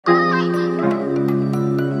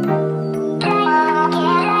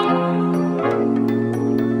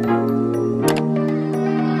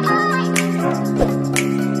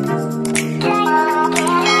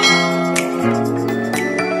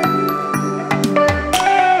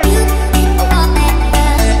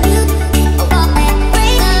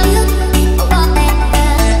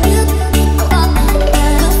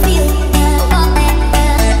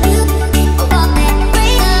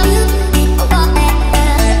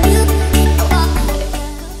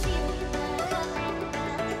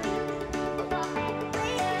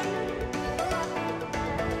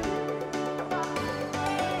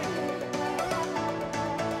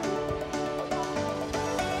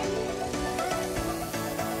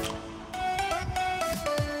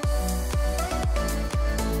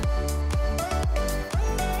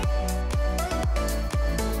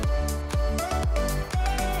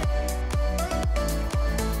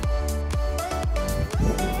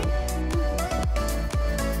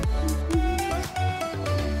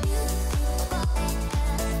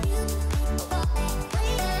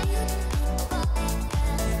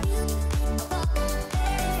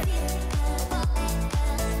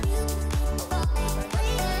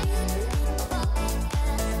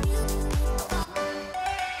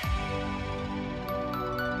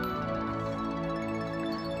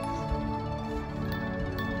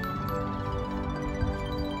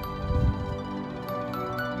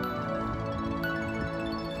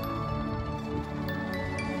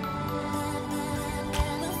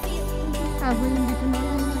Apa yang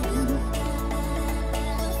dikenal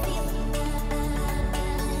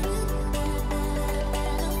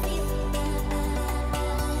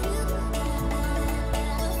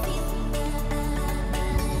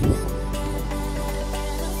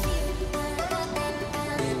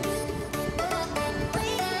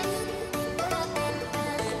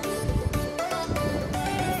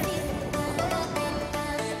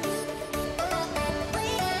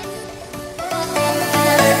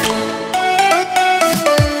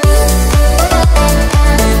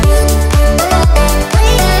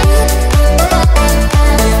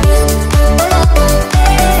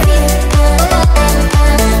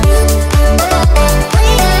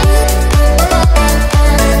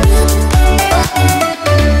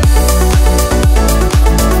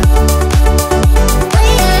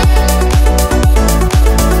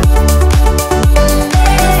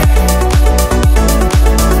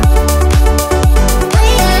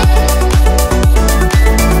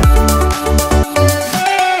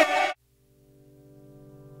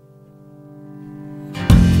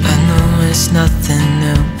it's nothing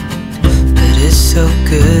new, but it's so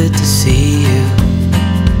good to see you.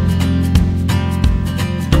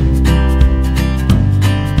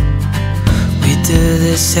 We do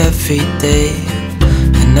this every day,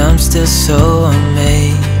 and I'm still so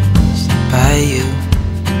amazed by you.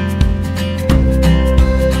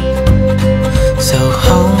 So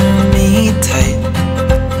hold me tight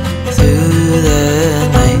through the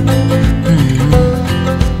night.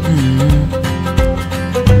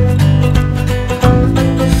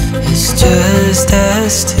 Just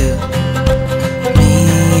us two, me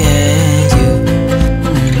and you.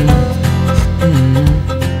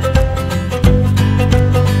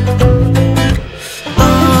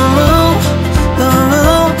 Oh,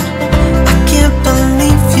 oh, I can't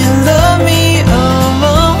believe you love me. Oh,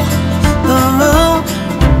 oh,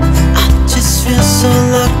 I just feel so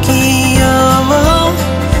lucky. Oh,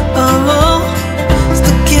 oh,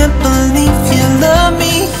 still can't believe you love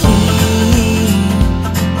me.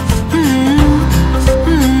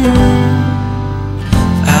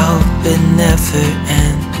 It never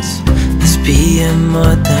ends, this being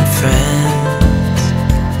more than friends,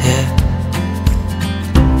 yeah.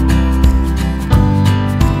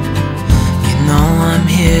 You know I'm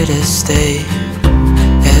here to stay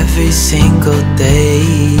every single day,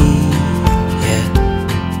 yeah.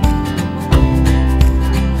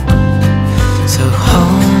 So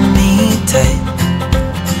hold me tight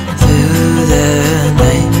through the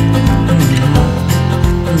night.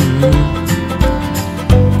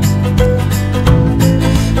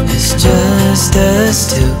 Just us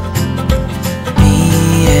two, me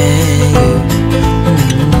and you.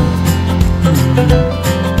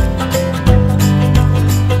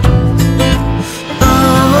 Oh,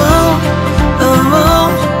 oh,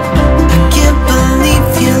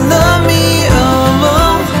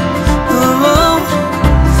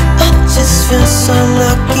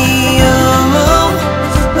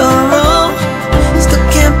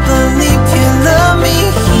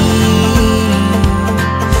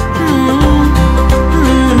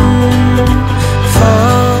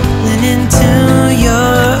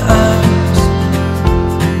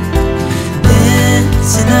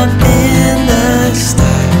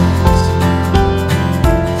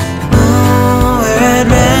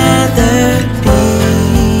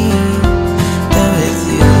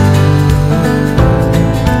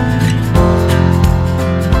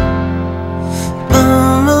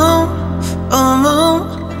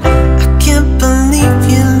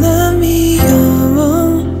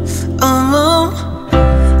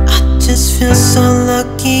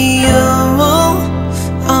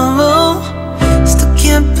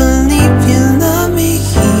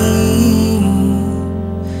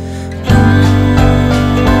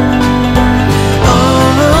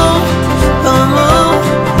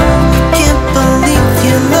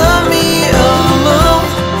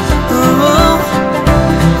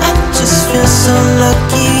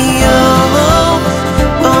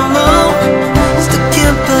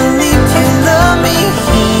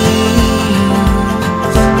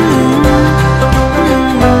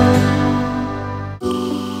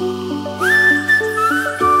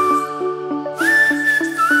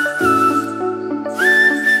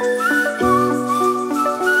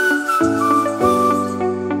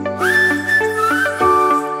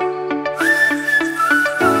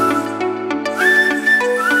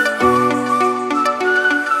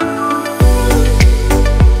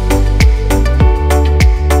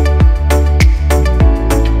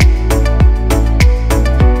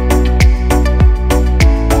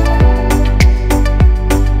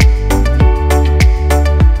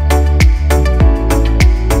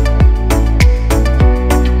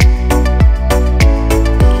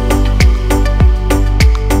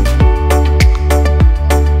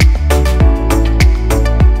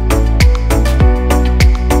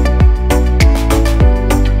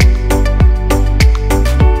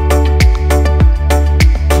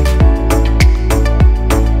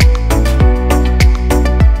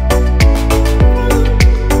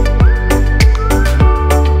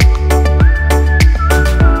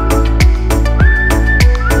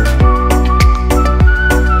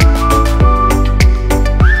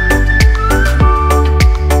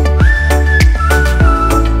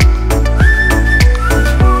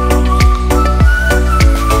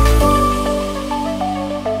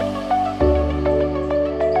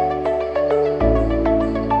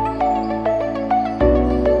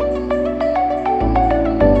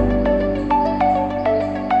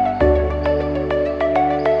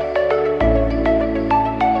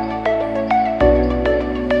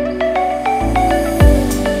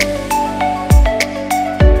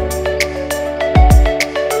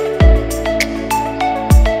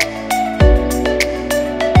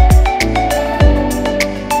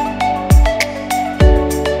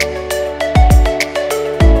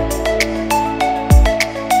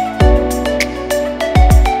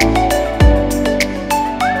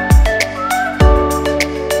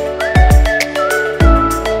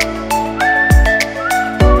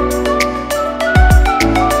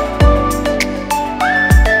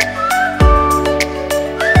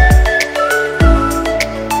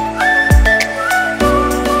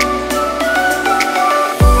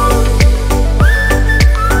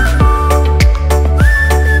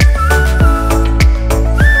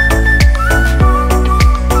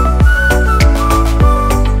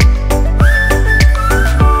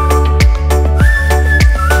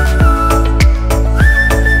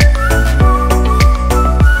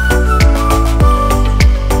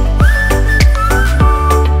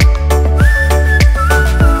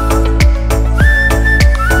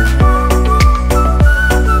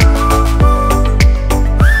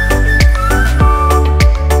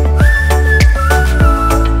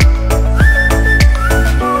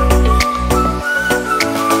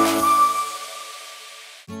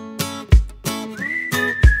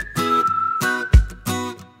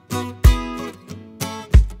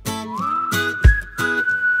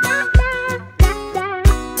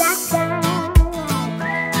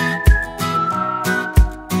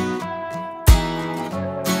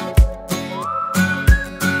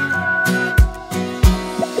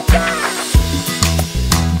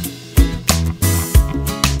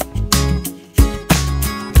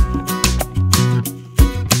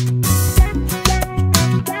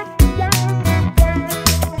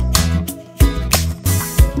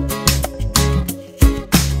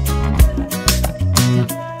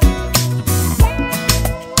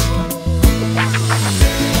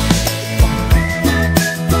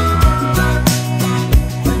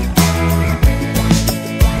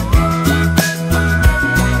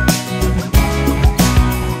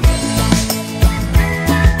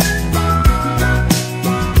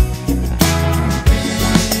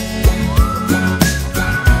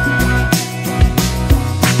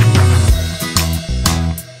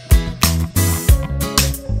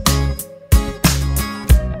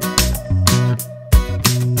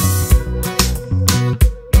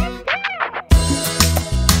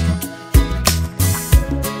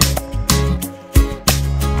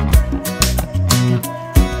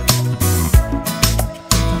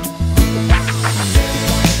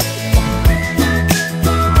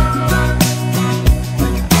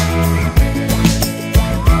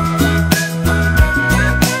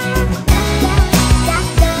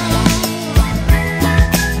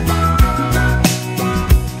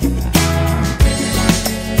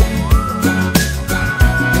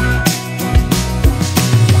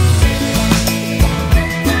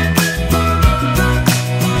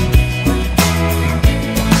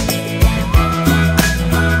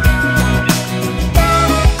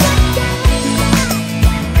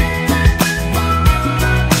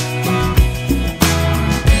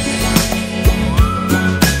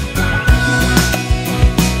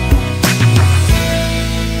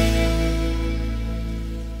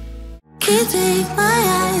 take my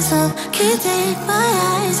eyes off, can't take my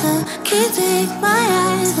eyes off, can't take my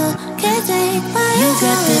eyes off, can't take my eyes off. You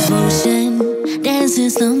got devotion, dance in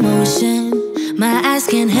slow motion. My eyes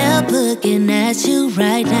can't help looking at you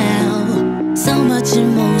right now. So much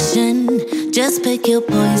emotion, just pick your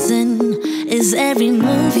poison. Is every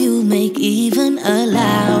move you make even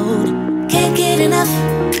allowed? Can't get enough.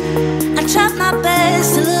 I try my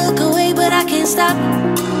best to look away, but I can't stop.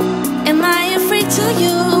 Am I a freak to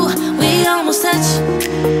you? We almost touch.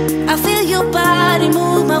 I feel your body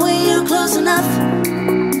move my way, you're close enough.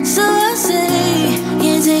 So I say,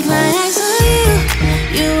 can't take my eyes on you.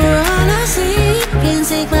 You were all I see. Can't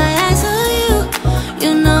take my eyes on you.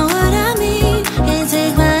 You know what I mean. Can't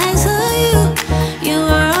take my eyes on you. You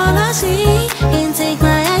were all I see. Can't take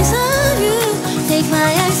my eyes on you. Take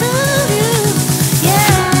my eyes on you.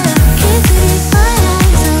 Yeah. Can't take my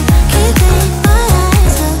eyes off. Can't take my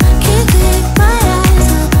eyes off. Can't take my eyes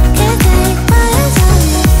off. Can't take my eyes off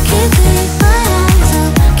you. Can't take my eyes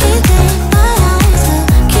off. Can't take my eyes off.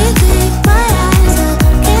 Can't take my eyes off.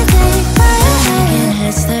 Can't take my eyes off. Making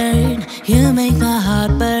heads turn, you make my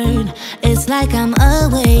heart burn. It's like I'm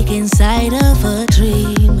awake inside of a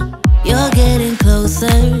dream. You're getting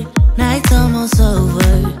closer, night's almost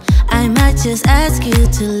over. I might just ask you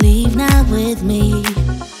to leave now with me.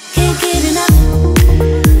 Can't get enough.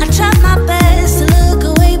 I try my best to look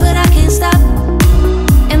away, but I can't stop.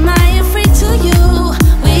 Am I a freak to you?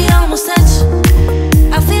 We almost touch.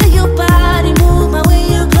 I feel your body move my way,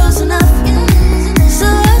 you're close enough. So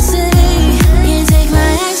I say, can't take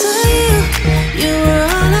my eyes on you. You were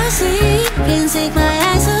all I see. Can't take my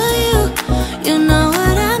eyes on you. You know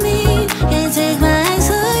what I mean. Can't take my eyes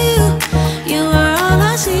on you. You were all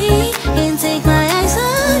I see. Can't take my eyes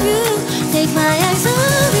on you. Take my eyes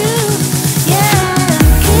on you. Yeah.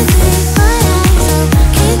 Can't take my eyes off.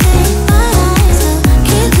 Can't take my eyes off.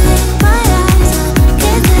 Can't take my eyes off.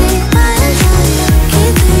 Can't take my eyes off you.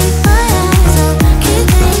 Can't take my eyes off. Can't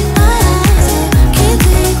take my eyes off. Can't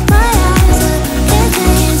take my eyes off. Can't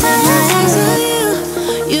take my eyes on you.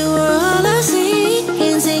 You were all I see.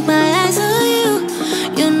 Can't take my eyes on you.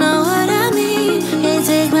 You know what I mean. Can't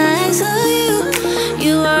take my eyes on you.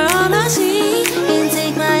 You are all I see. Can't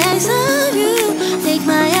take my eyes on you. Take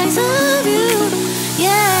my eyes on you.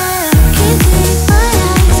 Yeah. Can't take my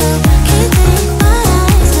eyes off. Can't take my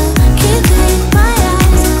eyes off. Can't take my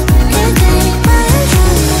eyes off. Can't take my eyes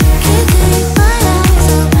on you. Can't take my eyes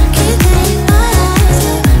off. Can't take my eyes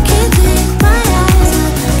off. Can't take my eyes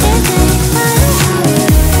off. Can't take my eyes on you.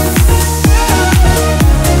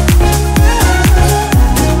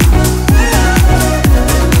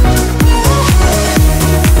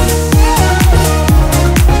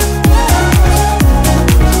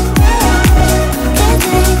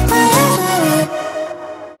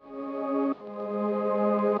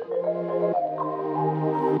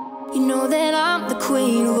 You know that I'm the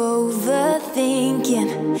queen of overthinking.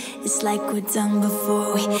 It's like we're done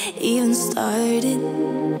before we even started.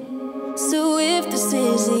 So if this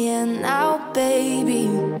is the end now, baby,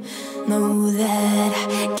 know that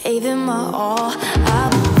I gave it my all. I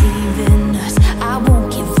believe in us, I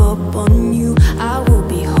won't give up on you. I will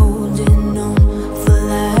be holding on for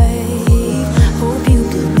life. Hope you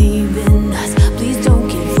believe in us, please don't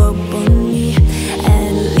give up on me.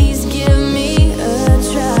 At least give me a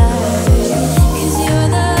try. 'Cause you're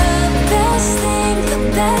the best thing, the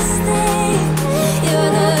best thing.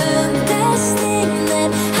 You're the best thing that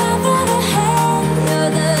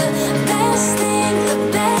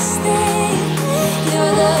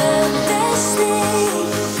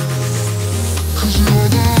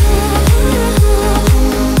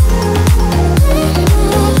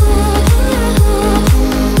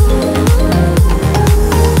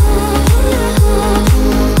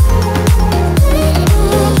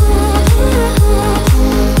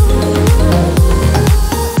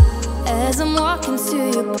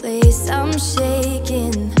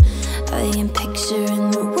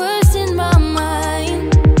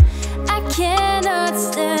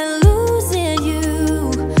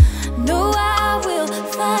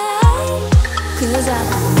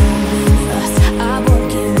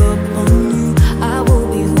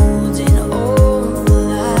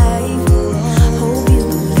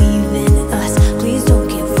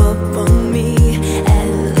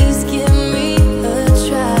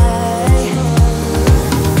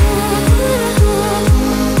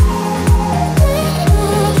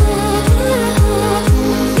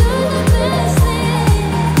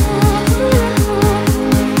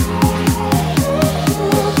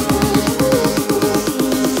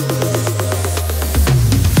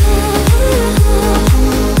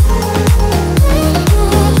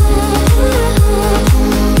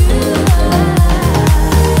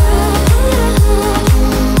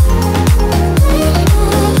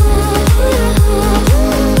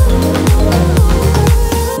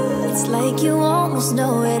make you almost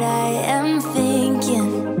know what I am thinking.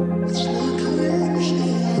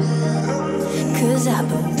 'Cause I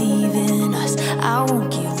believe in us, I won't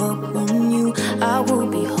give up on you, I will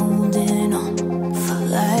be holding on for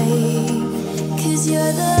life. 'Cause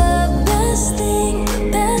you're the best thing,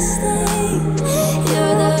 best thing.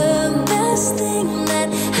 You're the best thing that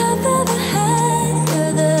I've ever had.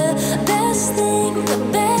 You're the best thing, the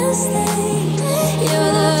best thing.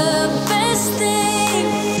 You're the best thing.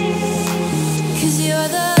 'Cause you're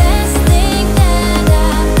the best thing that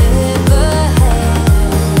I've ever had.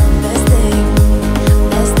 Best thing,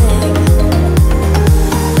 best thing.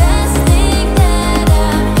 Best thing that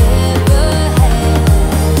I've ever had.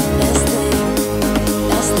 Best thing,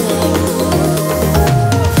 best thing.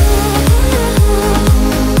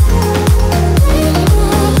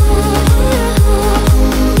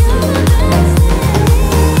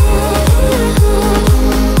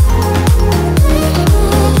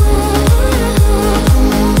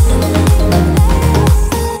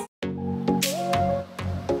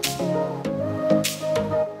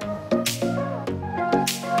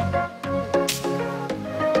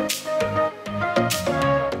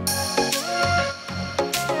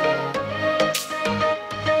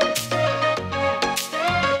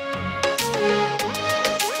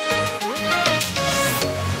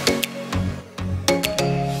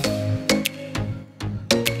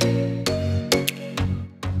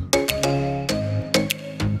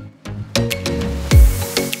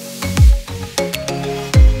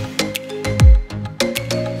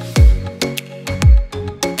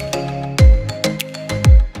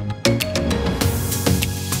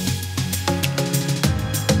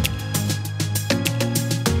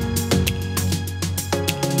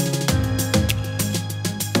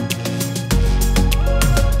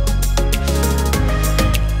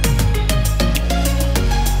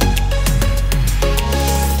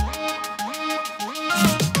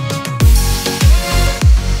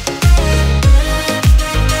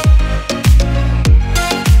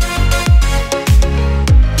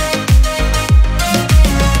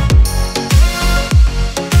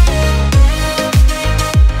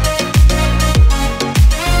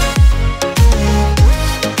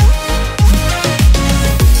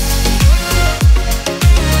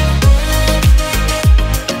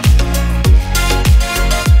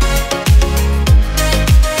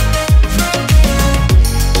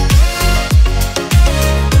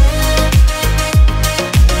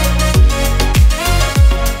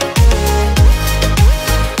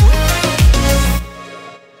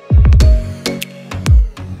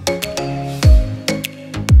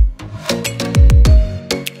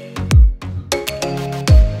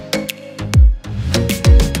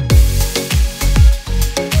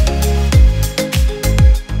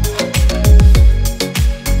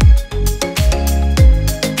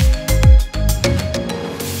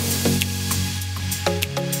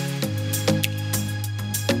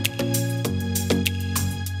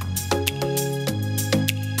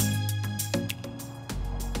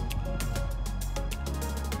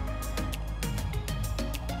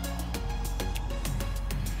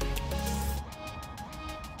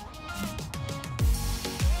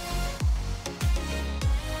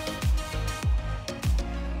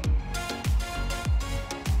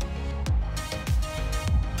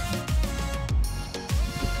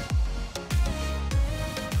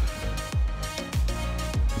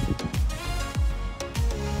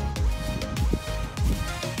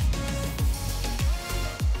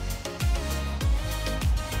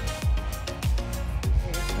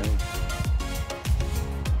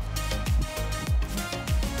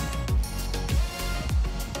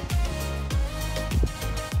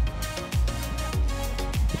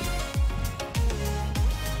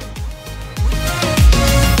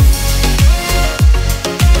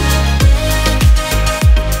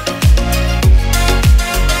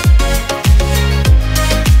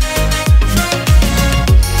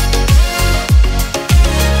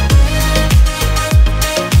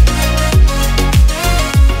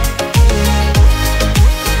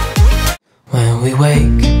 we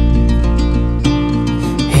wake,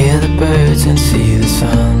 hear the birds and see the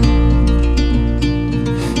sun.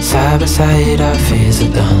 Side by side our fears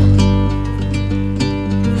are done.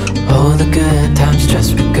 Oh, the good times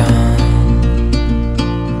just begun.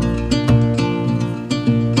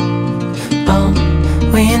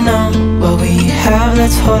 We know what we have,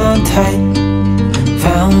 let's hold on tight.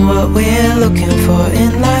 Found what we're looking for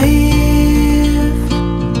in life.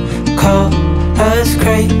 Call us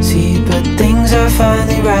crazy, but things are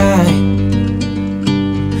finally right.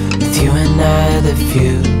 With you and I, the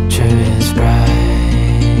future is bright.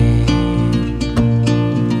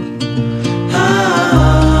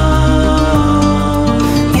 Oh.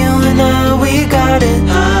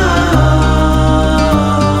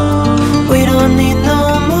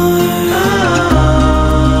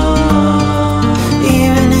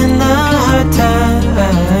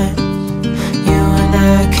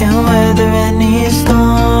 I can weather any storm.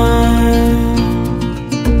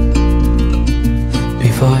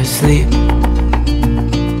 Before I sleep,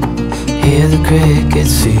 hear the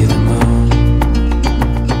crickets, see the moon,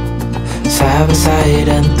 side by side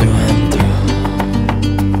and through.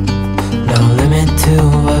 No limit to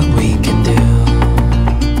what we can do.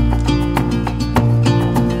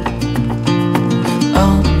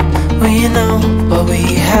 Oh, we know what we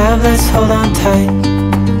have, let's hold on tight.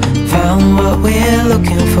 Found what we're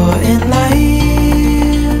looking for in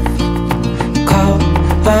life. Call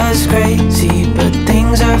us crazy, but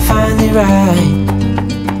things are finally right.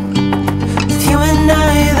 With you and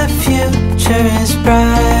I, the future is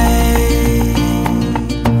bright.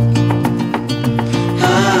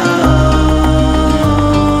 Oh,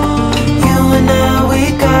 you and I, we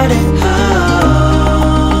got it. Oh,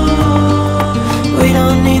 we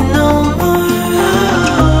don't need no more.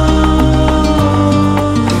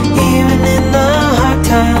 Even in the hard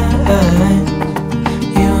times,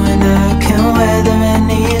 you and I can weather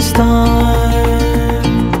any storm.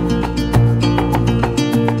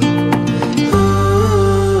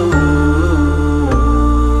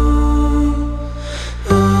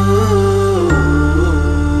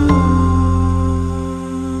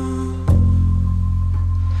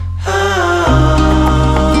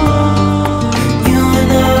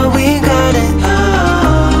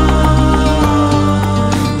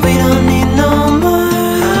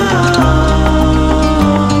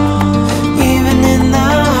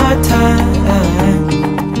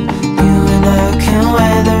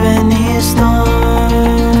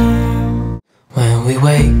 We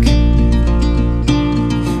wake,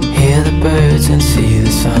 hear the birds and see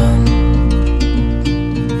the sun.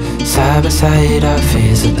 Side by side our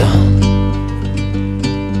fears are done.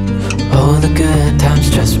 Oh, the good times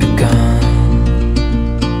just begun.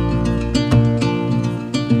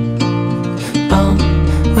 Oh,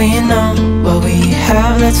 we know what we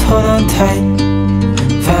have, let's hold on tight.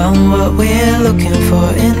 Found what we're looking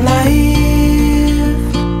for in life.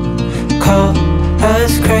 Call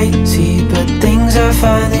us crazy, but things are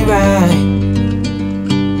finally right.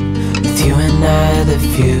 With you and I, the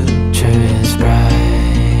future is bright.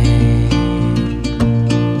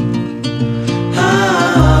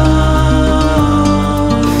 Oh,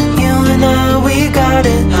 you and I, we got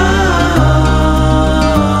it. Oh,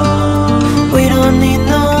 we don't need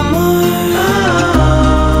no more.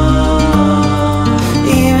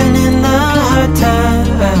 Even in the hard times,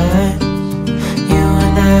 you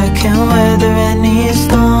and I can weather any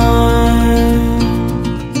storm.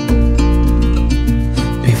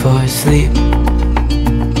 Before I sleep,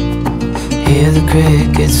 hear the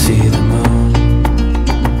crickets, see the moon,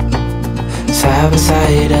 side by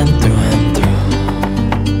side and through.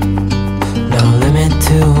 No limit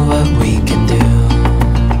to what we can do.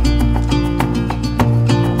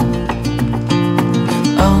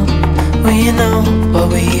 Oh, we know what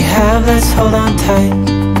we have, let's hold on tight.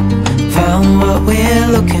 Found what we're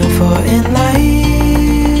looking for in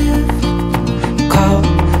life. Call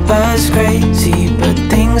us crazy, but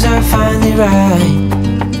things are finally right.